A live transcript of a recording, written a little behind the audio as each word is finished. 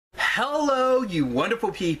Hello, you wonderful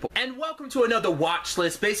people, and welcome to another watch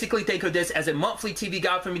list. Basically, think of this as a monthly TV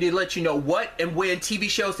guide for me to let you know what and when TV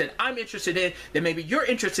shows that I'm interested in, that maybe you're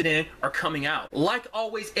interested in, are coming out. Like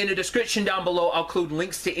always, in the description down below, I'll include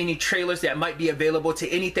links to any trailers that might be available to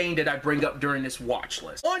anything that I bring up during this watch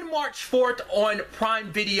list. On March 4th on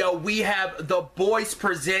Prime Video, we have The Boys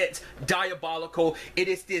Present Diabolical. It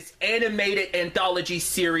is this animated anthology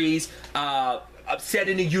series, set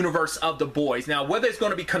in the universe of The Boys. Now, whether it's going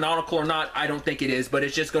to be canonical or not, I don't think it is, but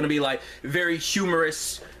it's just going to be like very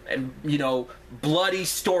humorous and, you know, bloody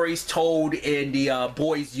stories told in the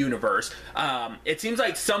Boys universe. It seems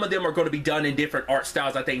like some of them are going to be done in different art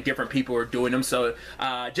styles. I think different people are doing them. So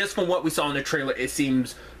just from what we saw in the trailer, it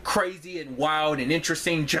seems crazy and wild and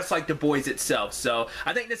interesting, just like The Boys itself. So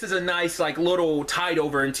I think this is a nice like little tide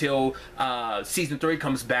over until season 3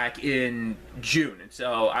 comes back in June. And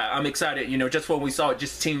so I'm excited. You know, just what we saw, it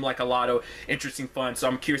just seemed like a lot of interesting fun. So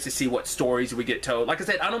I'm curious to see what stories we get told. Like I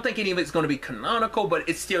said, I don't think any of it's going to be canonical, but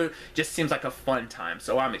it still just seems like a fun time.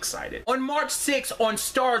 So I'm excited. On March 6th on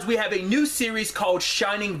Starz, we have a new series called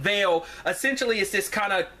Shining Vale. Essentially, it's this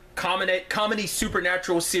kind of comedy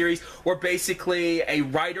supernatural series where basically a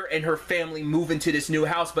writer and her family move into this new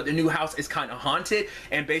house, but the new house is kind of haunted,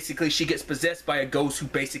 and basically she gets possessed by a ghost who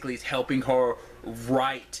basically is helping her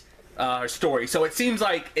write her story. So it seems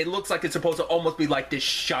like, it looks like it's supposed to almost be like this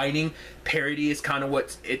Shining parody is kind of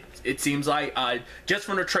what it seems like. Just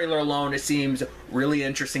from the trailer alone, it seems really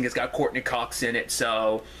interesting. It's got Courtney Cox in it.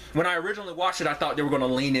 So when I originally watched it, I thought they were going to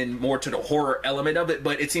lean in more to the horror element of it,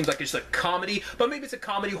 but it seems like it's a comedy, but maybe it's a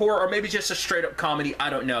comedy horror, or maybe just a straight up comedy. I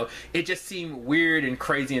don't know. It just seemed weird and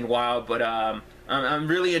crazy and wild, but I'm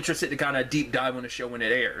really interested to kind of deep dive on the show when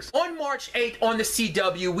it airs. On March 8th on the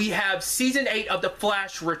CW, we have season 8 of The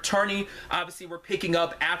Flash returning. Obviously, we're picking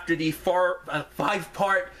up after the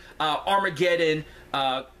 5-part Armageddon,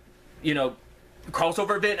 you know,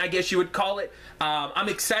 crossover event, I guess you would call it. I'm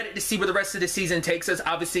excited to see where the rest of the season takes us.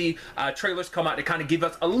 Obviously, trailers come out to kind of give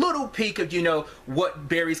us a little peek of, you know, what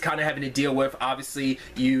Barry's kind of having to deal with. Obviously,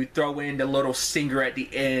 you throw in the little stinger at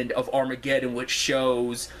the end of Armageddon, which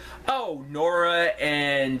shows, oh, Nora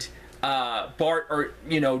and Bart are,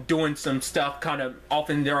 you know, doing some stuff kind of off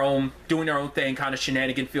in their own, doing their own thing, kind of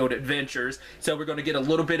shenanigan-filled adventures. So we're going to get a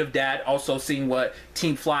little bit of that. Also seeing what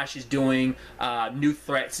Team Flash is doing, new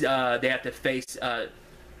threats they have to face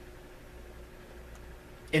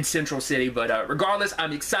in Central City. But regardless,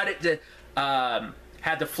 I'm excited to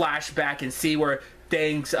have the flashback and see where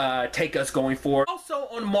things take us going forward. Also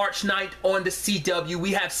on March 9th on the CW,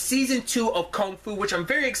 we have season 2 of Kung Fu, which I'm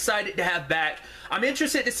very excited to have back. I'm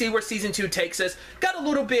interested to see where season 2 takes us. Got a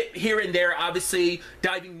little bit here and there, obviously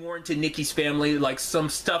diving more into Nikki's family, like some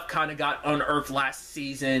stuff kind of got unearthed last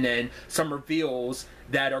season and some reveals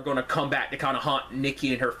that are going to come back to kind of haunt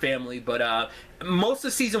Nikki and her family. But most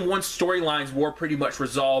of season 1's storylines were pretty much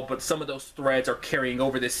resolved, but some of those threads are carrying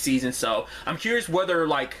over this season. So I'm curious whether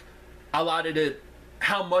like a lot of the,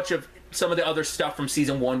 how much of some of the other stuff from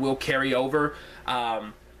season 1 will carry over.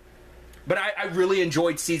 But I really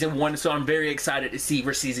enjoyed season 1, so I'm very excited to see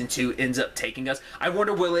where season 2 ends up taking us. I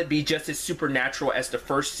wonder, will it be just as supernatural as the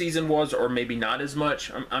first season was, or maybe not as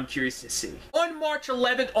much? I'm curious to see. On March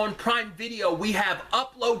 11th on Prime Video, we have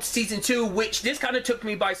Upload season 2, which this kind of took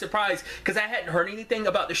me by surprise because I hadn't heard anything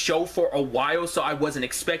about the show for a while, so I wasn't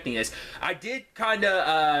expecting this. I did kind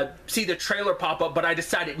of see the trailer pop up, but I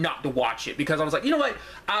decided not to watch it because I was like, you know what?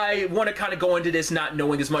 I want to kind of go into this not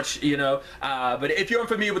knowing as much, you know. But if you're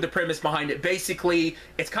unfamiliar with the premise behind it, basically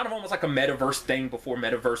it's kind of almost like a metaverse thing before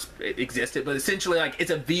metaverse existed, but essentially like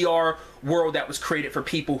it's a VR world that was created for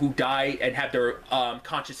people who die and have their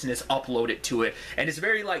consciousness uploaded to it, and it's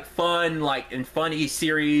very like fun, like and funny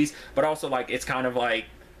series, but also like it's kind of like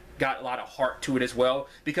got a lot of heart to it as well,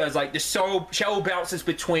 because like the show bounces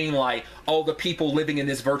between like all the people living in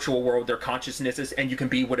this virtual world, their consciousnesses, and you can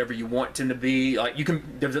be whatever you want them to be. Like you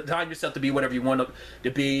can design yourself to be whatever you want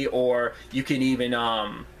to be, or you can even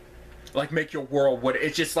like make your world what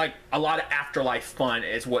it's just like a lot of afterlife fun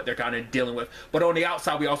is what they're kind of dealing with. But on the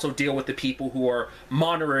outside, we also deal with the people who are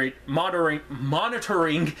monitoring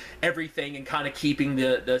everything and kind of keeping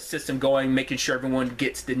the system going, making sure everyone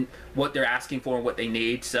gets what they're asking for and what they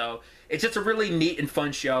need. So it's just a really neat and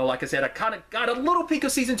fun show. Like I said, I kind of got a little peek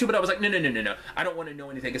of season 2, but I was like, no. I don't want to know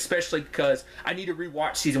anything, especially because I need to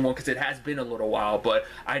rewatch season 1 because it has been a little while. But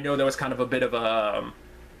I know there was kind of a bit of a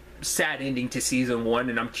sad ending to season 1,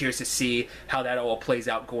 and I'm curious to see how that all plays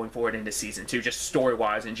out going forward into season 2, just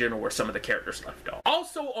story-wise in general, where some of the characters left off.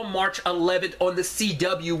 Also on March 11th on the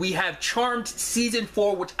CW, we have Charmed season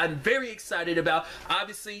 4, which I'm very excited about.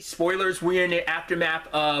 Obviously, spoilers, we're in the aftermath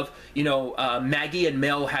of, you know, Maggie and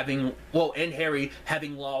Mel having, well, and Harry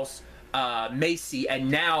having lost Macy, and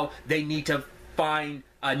now they need to find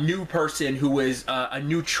a new person who is a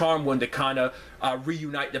new charm one to kind of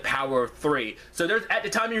reunite the power of 3. So there's, at the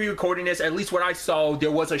time of me recording this, at least what I saw,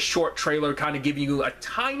 there was a short trailer kind of giving you a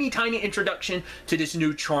tiny introduction to this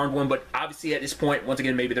new charmed one, but obviously at this point, once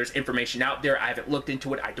again, maybe there's information out there. I haven't looked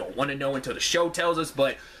into it. I don't want to know until the show tells us,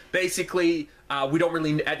 but basically, we don't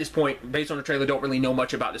really, at this point, based on the trailer, don't really know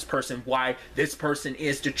much about this person, why this person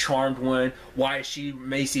is the charmed one, why is she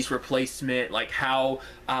Macy's replacement, like how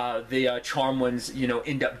the charmed ones, you know,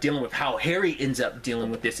 end up dealing with, how Harry ends up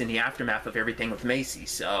dealing with this in the aftermath of everything with Macy.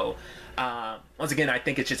 So once again, I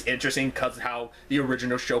think it's just interesting because how the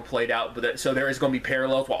original show played out. But so there is going to be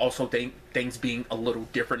parallels, while also things being a little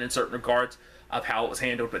different in certain regards of how it was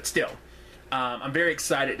handled, but still. I'm very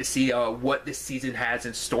excited to see what this season has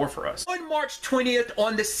in store for us. On March 20th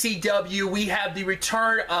on the CW, we have the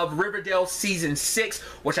return of Riverdale Season 6,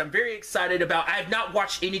 which I'm very excited about. I have not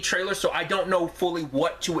watched any trailers, so I don't know fully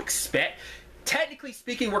what to expect. Technically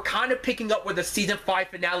speaking, we're kind of picking up where the Season 5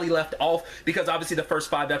 finale left off, because obviously the first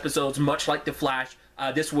 5 episodes, much like The Flash,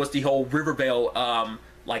 this was the whole Riverdale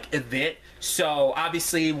like event. So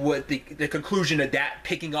obviously with the conclusion of that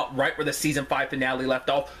picking up right where the season 5 finale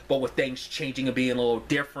left off, but with things changing and being a little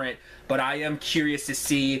different. But I am curious to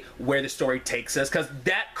see where the story takes us, because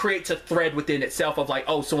that creates a thread within itself of like,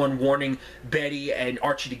 oh, someone warning Betty and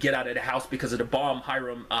Archie to get out of the house because of the bomb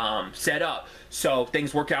Hiram set up. So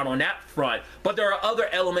things work out on that front. But there are other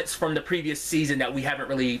elements from the previous season that we haven't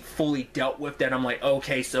really fully dealt with that I'm like,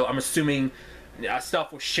 okay, so I'm assuming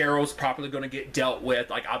stuff with Cheryl's probably going to get dealt with,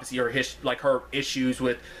 like obviously her issues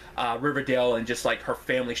with Riverdale and just like her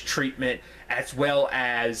family's treatment, as well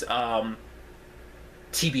as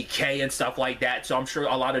TBK and stuff like that. So I'm sure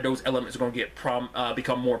a lot of those elements are going to get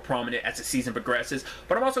become more prominent as the season progresses.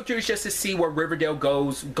 But I'm also curious just to see where Riverdale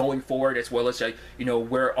goes going forward, as well as you know,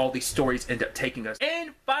 where all these stories end up taking us.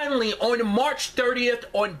 And finally, on March 30th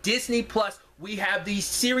on Disney Plus, we have the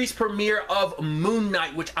series premiere of Moon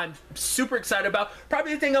Knight, which I'm super excited about.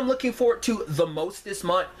 Probably the thing I'm looking forward to the most this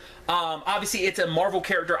month. Obviously, it's a Marvel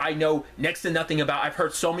character I know next to nothing about. I've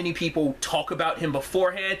heard so many people talk about him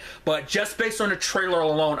beforehand, but just based on the trailer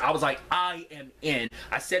alone, I was like, I am in.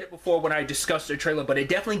 I said it before when I discussed the trailer, but it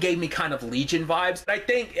definitely gave me kind of Legion vibes. I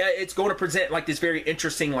think it's going to present like this very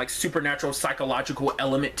interesting, like supernatural, psychological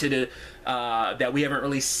element to the that we haven't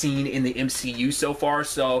really seen in the MCU so far.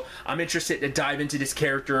 So I'm interested to dive into this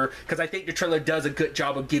character, because I think the trailer does a good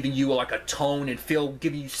job of giving you like a tone and feel,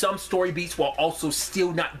 giving you some story beats while also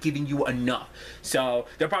still not giving you enough. So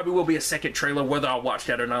there probably will be a second trailer. Whether I'll watch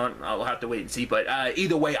that or not, I'll have to wait and see. But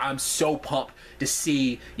either way, I'm so pumped to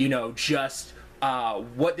see, you know, just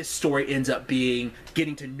what this story ends up being,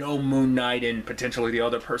 getting to know Moon Knight and potentially the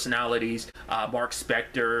other personalities, Mark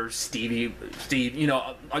Spector, Steve, you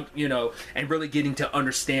know, and really getting to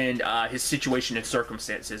understand his situation and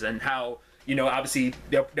circumstances, and how, you know, obviously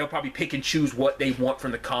they'll probably pick and choose what they want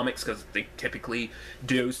from the comics, because they typically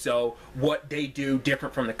do. So what they do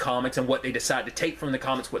different from the comics, and what they decide to take from the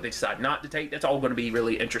comics, what they decide not to take, that's all going to be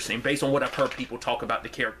really interesting based on what I've heard people talk about the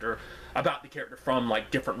character from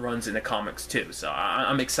like different runs in the comics too. So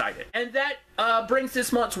I'm excited. And that brings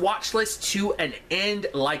this month's watch list to an end.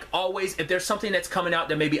 Like always, if there's something that's coming out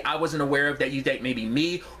that maybe I wasn't aware of that you think maybe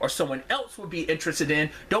me or someone else would be interested in,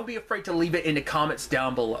 don't be afraid to leave it in the comments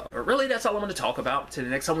down below. But really, that's all I'm going to talk about. Till the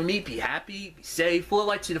next time we meet, be happy, be safe, live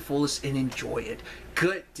life to the fullest, and enjoy it.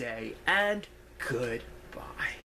 Good day and goodbye.